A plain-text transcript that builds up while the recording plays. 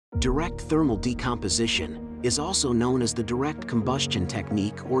Direct thermal decomposition is also known as the direct combustion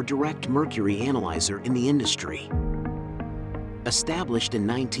technique or direct mercury analyzer in the industry. Established in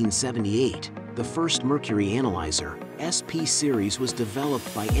 1978, the first mercury analyzer, SP series, was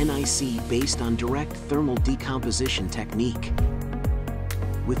developed by NIC based on direct thermal decomposition technique.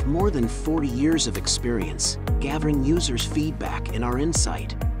 With more than 40 years of experience, gathering users' feedback and our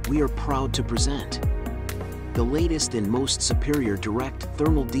insight, we are proud to present the latest and most superior direct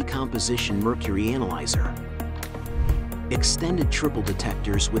thermal decomposition mercury analyzer. Extended triple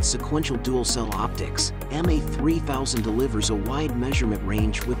detectors with sequential dual-cell optics, MA3000 delivers a wide measurement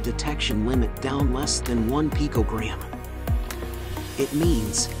range with detection limit down less than 1 picogram. It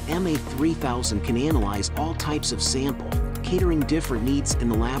means MA3000 can analyze all types of sample, catering different needs in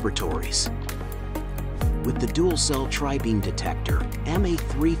the laboratories. With the dual-cell tri-beam detector,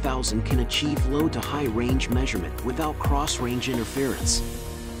 MA3000 can achieve low to high range measurement without cross-range interference.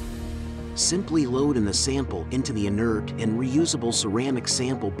 Simply load in the sample into the inert and reusable ceramic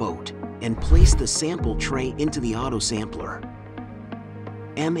sample boat, and place the sample tray into the auto-sampler.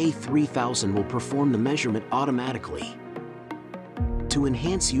 MA3000 will perform the measurement automatically. To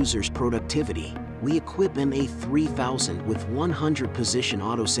enhance users' productivity, we equip MA3000 with 100-position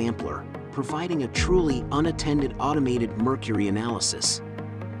auto-sampler, providing a truly unattended automated mercury analysis.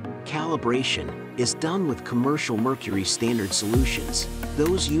 Calibration is done with commercial mercury standard solutions,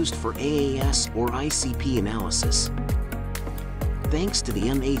 those used for AAS or ICP analysis. Thanks to the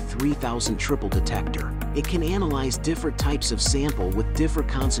MA3000 triple detector, it can analyze different types of sample with different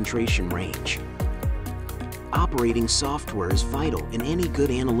concentration range. Operating software is vital in any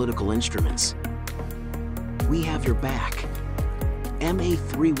good analytical instruments. We have your back.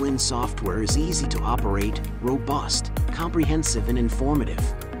 MA3Win software is easy to operate, robust, comprehensive, and informative.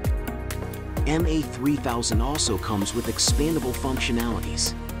 MA3000 also comes with expandable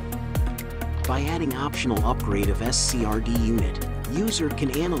functionalities. By adding optional upgrade of SCRD unit, user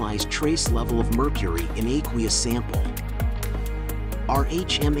can analyze trace level of mercury in aqueous sample. Our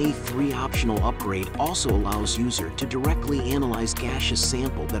HMA3 optional upgrade also allows user to directly analyze gaseous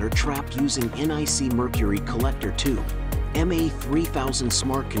sample that are trapped using NIC mercury collector tube. MA3000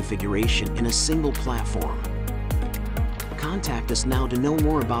 smart configuration in a single platform. Contact us now to know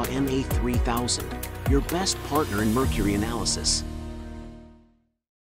more about MA3000, your best partner in mercury analysis.